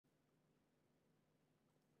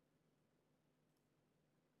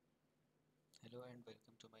Hello and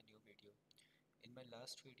welcome to my new video. In my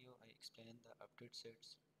last video, I explained the update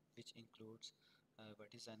sets, which includes what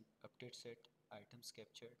is an update set, items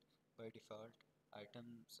captured by default,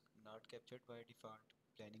 items not captured by default,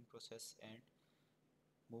 planning process, and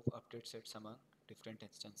move update sets among different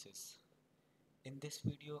instances. In this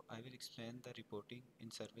video, I will explain the reporting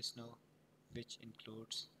in ServiceNow, which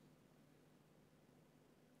includes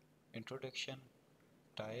introduction,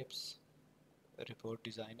 types, report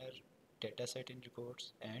designer, dataset in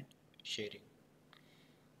reports, and sharing.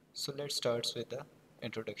 So let's start with the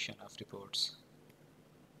introduction of reports.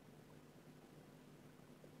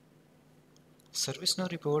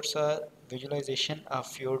 ServiceNow reports are visualization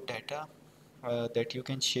of your data that you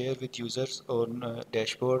can share with users on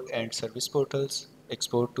dashboard and service portals,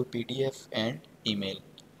 export to PDF and email.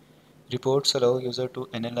 Reports allow user to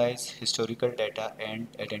analyze historical data and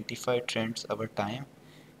identify trends over time.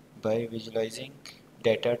 By visualizing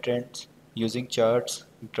data trends using charts,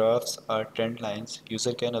 graphs, or trend lines,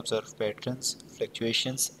 user can observe patterns,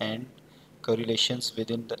 fluctuations, and correlations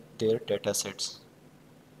within their datasets.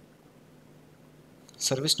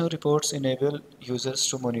 ServiceNow reports enable users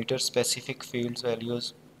to monitor specific fields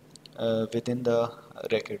values within the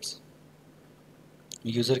records.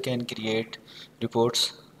 User can create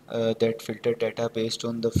reports that filter data based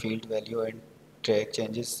on the field value and track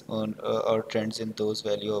changes on or trends in those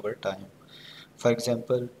value over time. For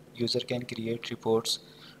example, user can create reports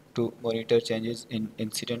to monitor changes in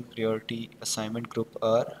incident priority, assignment group,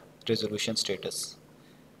 or resolution status.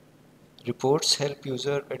 Reports help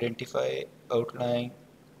user identify outlying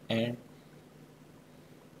and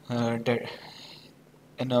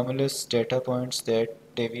anomalous data points that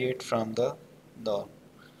deviate from the norm.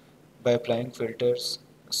 By applying filters,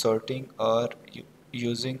 sorting, or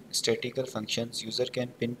using statistical functions, user can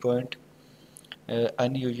pinpoint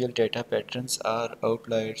unusual data patterns or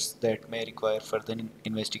outliers that may require further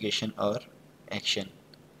investigation or action.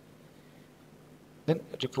 Then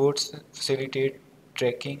reports facilitate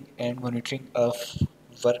tracking and monitoring of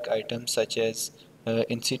work items such as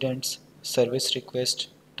incidents, service requests,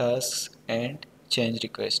 tasks, and change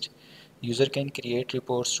requests. User can create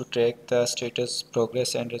reports to track the status,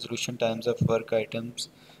 progress, and resolution times of work items,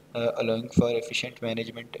 allowing for efficient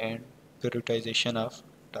management and prioritization of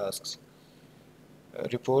tasks.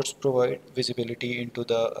 Reports provide visibility into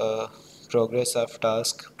the progress of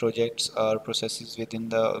tasks, projects, or processes within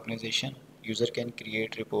the organization. User can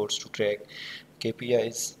create reports to track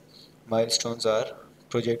KPIs, milestones, or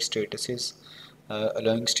project statuses,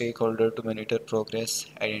 allowing stakeholders to monitor progress,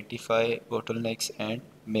 identify bottlenecks, and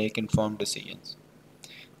make informed decisions.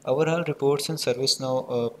 Overall, reports in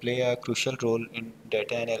ServiceNow play a crucial role in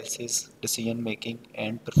data analysis, decision making,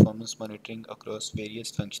 and performance monitoring across various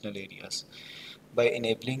functional areas. By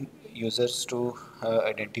enabling users to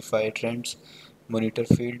identify trends, monitor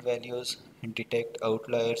field values, detect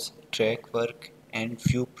outliers, track work, and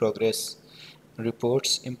view progress,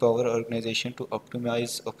 reports empower organizations to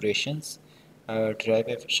optimize operations, drive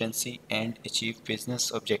efficiency, and achieve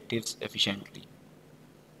business objectives efficiently.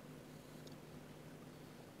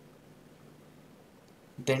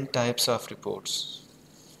 Then types of reports.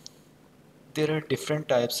 There are different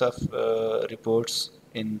types of reports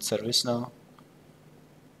in ServiceNow,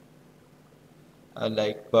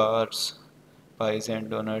 like bars, pies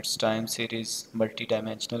and donuts, time series,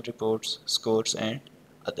 multi-dimensional reports, scores, and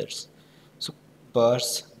others. So bar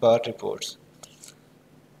reports.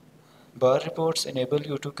 Bar reports enable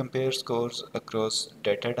you to compare scores across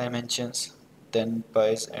data dimensions. Then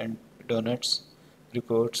pies and donuts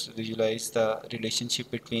reports visualize the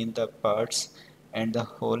relationship between the parts and the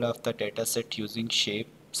whole of the dataset using shape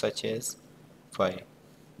such as pie.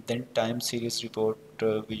 Then time series report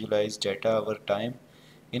visualize data over time.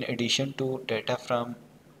 In addition to data from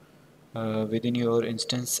within your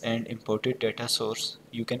instance and imported data source,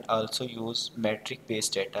 you can also use metric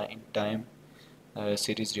based data in time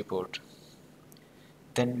series report.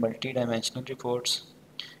 Then multi-dimensional reports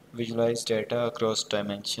visualize data across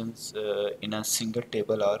dimensions in a single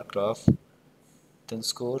table or graph. Then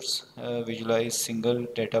scores visualize single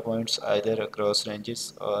data points either across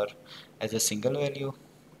ranges or as a single value.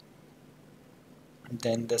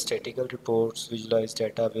 Then the statistical reports visualize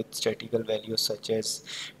data with statistical values such as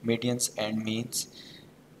medians and means.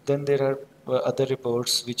 Then there are other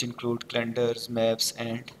reports which include calendars, maps,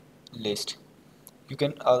 and lists. You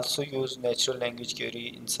can also use natural language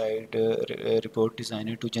query inside report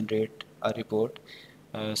designer to generate a report.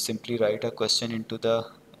 Simply write a question into the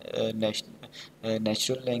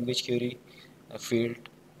natural language query field,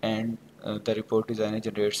 and the report designer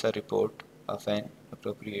generates a report of an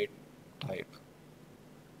appropriate type.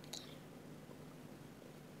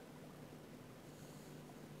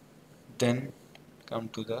 Then come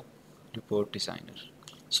to the report designer.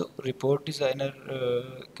 So report designer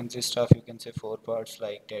consists of, you can say, four parts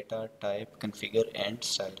like data, type, configure, and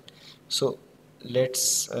style. So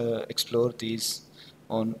let's explore these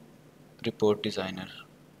on report designer.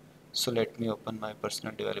 So let me open my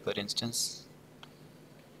personal developer instance.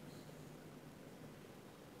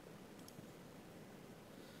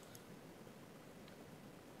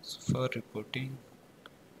 So for reporting,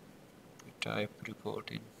 we type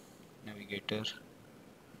report in navigator,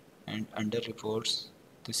 and under reports,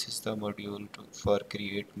 this is the module for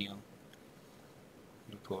create new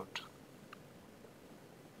report.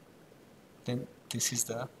 Then this is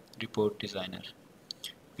the report designer,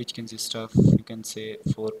 which consists of, you can say,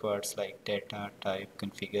 four parts like data, type,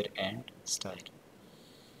 configure, and style.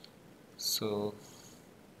 So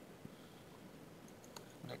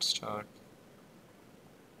let's start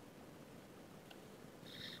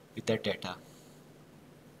with the data.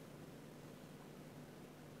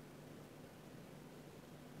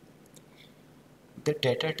 The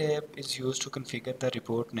data tab is used to configure the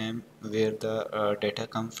report name where the data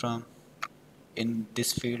come from. In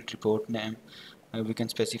this field report name, we can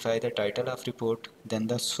specify the title of report, then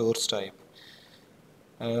the source type.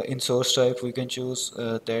 In source type, we can choose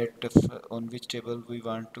that if, on which table we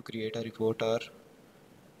want to create a report, or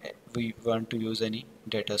we want to use any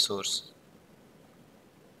data source.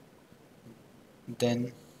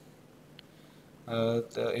 Then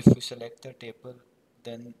if we select the table,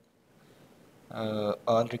 then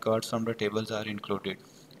all records from the tables are included.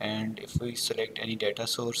 And if we select any data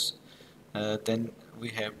source, then we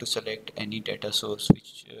have to select any data source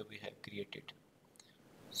which we have created.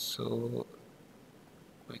 So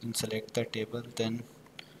we can select the table, then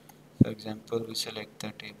for example we select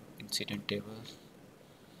the table, incident table.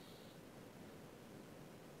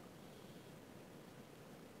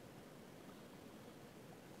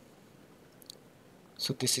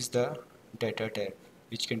 So this is the data tab,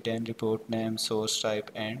 which contain report name, source type,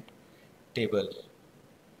 and table.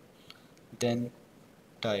 Then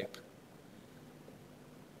type.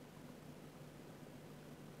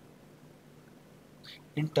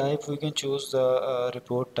 In type, we can choose the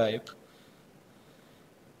report type,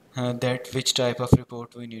 that which type of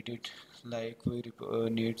report we needed. Like we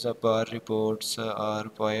needs a bar reports,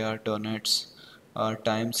 or wire donuts, or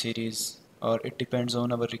time series, or it depends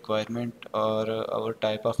on our requirement or our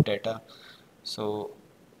type of data. So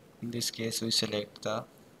in this case, we select the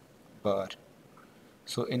bar.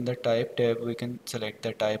 So in the type tab, we can select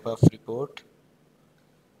the type of report.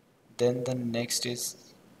 Then the next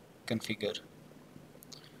is configure.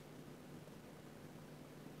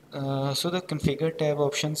 So the configure tab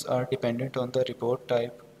options are dependent on the report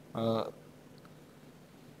type.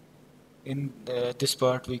 In this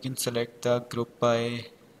part, we can select the group by,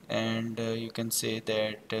 and you can say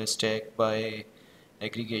that stack by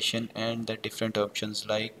aggregation, and the different options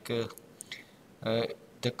like uh,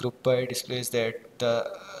 the group by displays that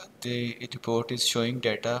the report is showing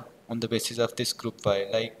data on the basis of this group by.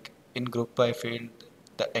 Like in group by field,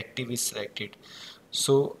 the active is selected,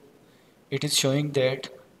 so it is showing that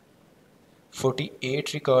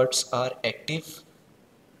 48 records are active,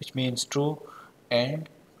 which means true, and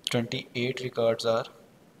 28 records are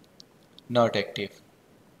not active.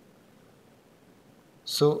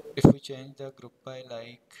 So if we change the group by,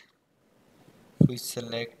 like if we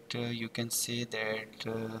select, you can see that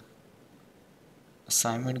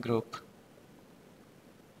assignment group.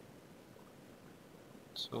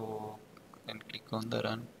 So then click on the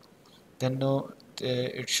run. Then now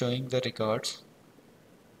it's showing the records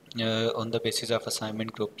on the basis of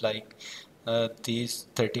assignment group. Like these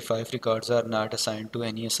 35 records are not assigned to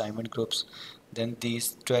any assignment groups. Then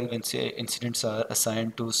these 12 incidents are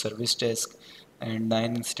assigned to service desk, and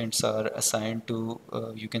 9 incidents are assigned to,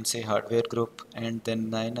 you can say, hardware group, and then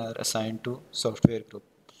 9 are assigned to software group.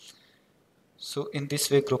 So in this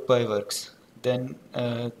way group by works. Then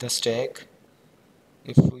the stack,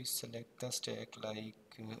 if we select the stack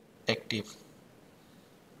like active,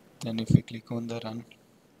 then if we click on the run,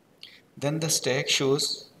 then the stack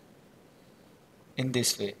shows in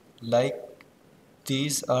this way. Like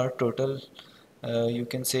these are total, you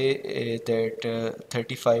can say that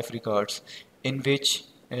 35 records, in which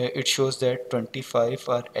it shows that 25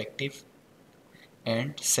 are active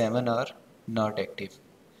and 7 are not active.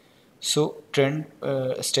 So trend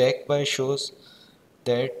stack by shows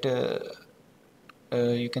that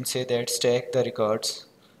you can say that stack the records,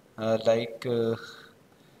 like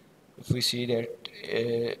if we see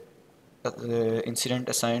that the incident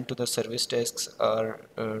assigned to the service desks are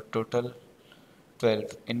total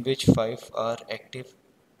 12, in which 5 are active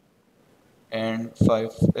and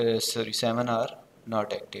 7 are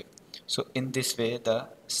not active. So in this way the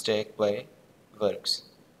stack by works.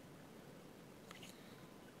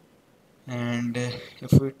 And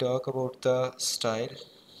if we talk about the style,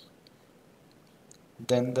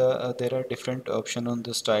 then there are different options on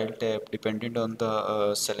the style tab depending on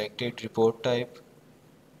the selected report type.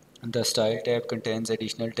 The style tab contains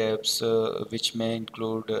additional tabs which may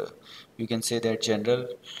include, you can say that general,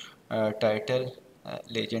 title,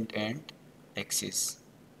 legend and axis.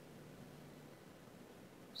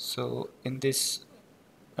 So in this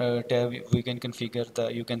tab we can configure the,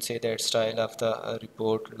 you can say that style of the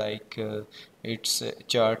report, like its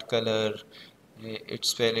chart color,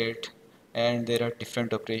 its palette, and there are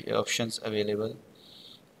different options available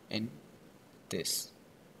in this.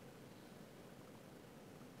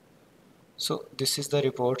 So this is the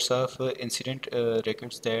reports of incident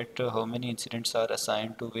records, that how many incidents are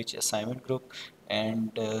assigned to which assignment group,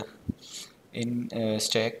 and in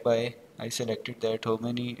stack by I selected that how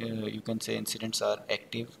many, you can say, incidents are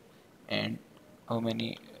active and how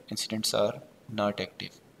many incidents are not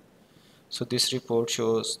active. So this report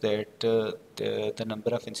shows that the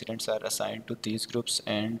number of incidents are assigned to these groups,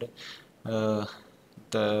 and uh,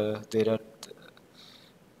 there are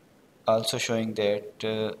also showing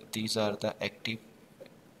that these are the active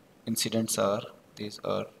incidents, are these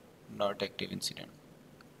are not active incident.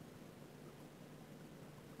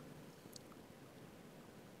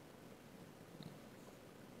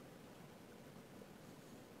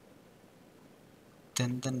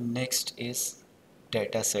 Then the next is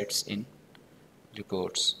data sets in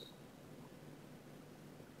reports.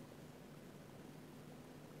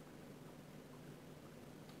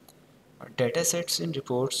 Datasets in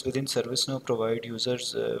reports within ServiceNow provide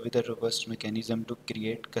users with a robust mechanism to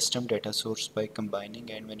create custom data source by combining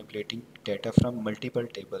and manipulating data from multiple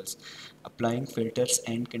tables, applying filters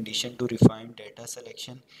and condition to refine data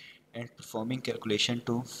selection, and performing calculation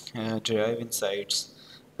to derive insights.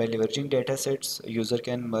 By leveraging datasets, a user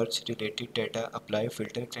can merge related data, apply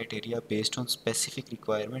filter criteria based on specific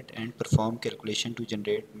requirement, and perform calculation to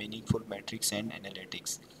generate meaningful metrics and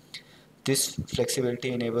analytics. This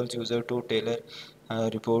flexibility enables users to tailor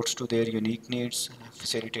reports to their unique needs,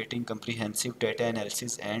 facilitating comprehensive data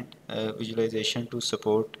analysis and visualization to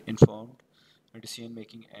support informed decision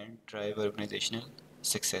making and drive organizational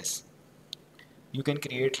success. You can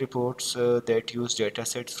create reports that use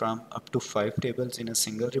datasets from up to 5 tables in a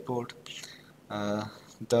single report. Uh,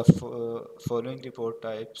 the following report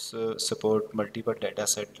types support multiple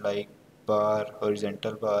datasets like bar,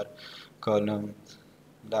 horizontal bar, column,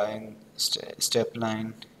 line, step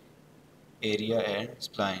line, area, and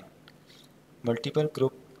spline. Multiple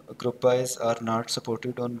group bys are not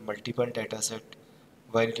supported on multiple dataset.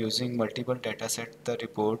 While using multiple dataset, the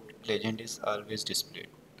report legend is always displayed.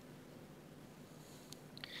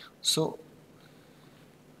 So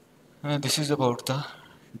this is about the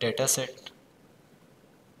dataset.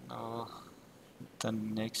 Now the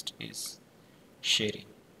next is sharing.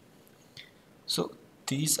 So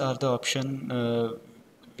these are the options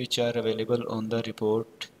which are available on the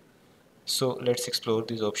report. So let's explore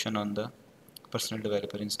this option on the personal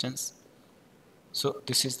developer instance. So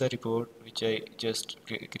this is the report which I just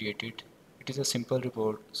created. It is a simple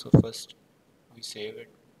report. So first we save it.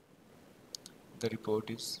 The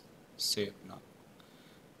report is saved now.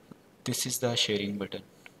 This is the sharing button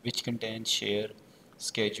which contains share,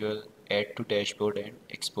 schedule, add to dashboard and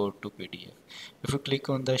export to PDF. If you click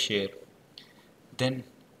on the share, then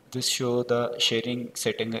this show the sharing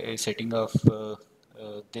setting of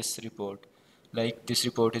this report. Like this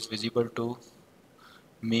report is visible to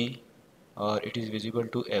me or it is visible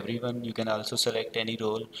to everyone. You can also select any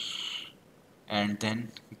role and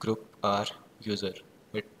then group or user.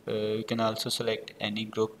 But you can also select any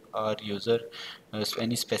group or user,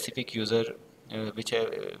 any specific user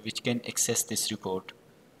which can access this report.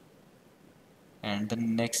 And the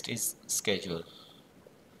next is schedule.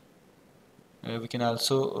 We can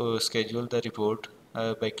also schedule the report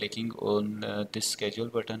by clicking on this schedule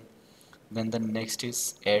button. Then the next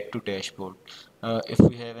is add to dashboard. If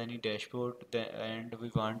we have any dashboard and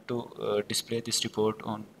we want to display this report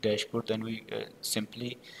on dashboard, then we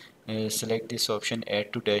simply select this option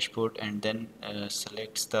add to dashboard and then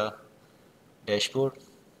selects the dashboard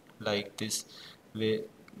like this way.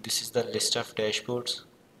 This is the list of dashboards.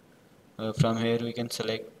 From here we can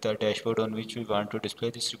select the dashboard on which we want to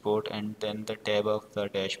display this report and then the tab of the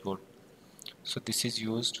dashboard. So this is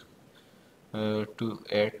used to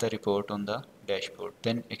add the report on the dashboard,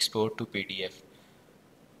 then export to PDF.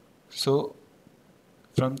 So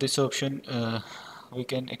from this option we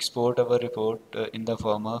can export our report in the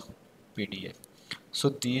form of PDF. So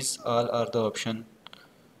these all are the options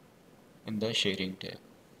in the sharing tab.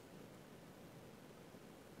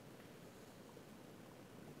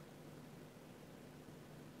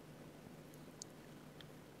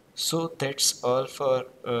 So that's all for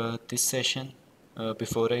this session.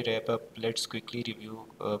 Before I wrap up, let's quickly review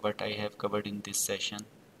what I have covered in this session.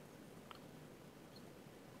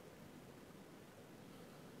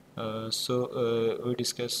 We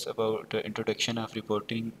discussed about introduction of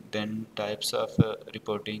reporting, then types of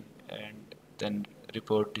reporting, and then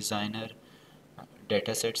report designer,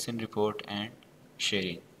 data sets in report, and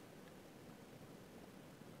sharing.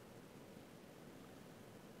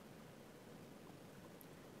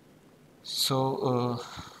 So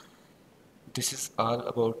this is all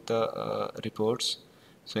about the reports.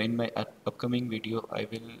 So in my upcoming video, I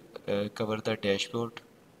will cover the dashboard.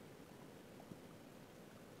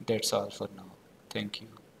 That's all for now. Thank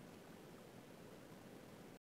you.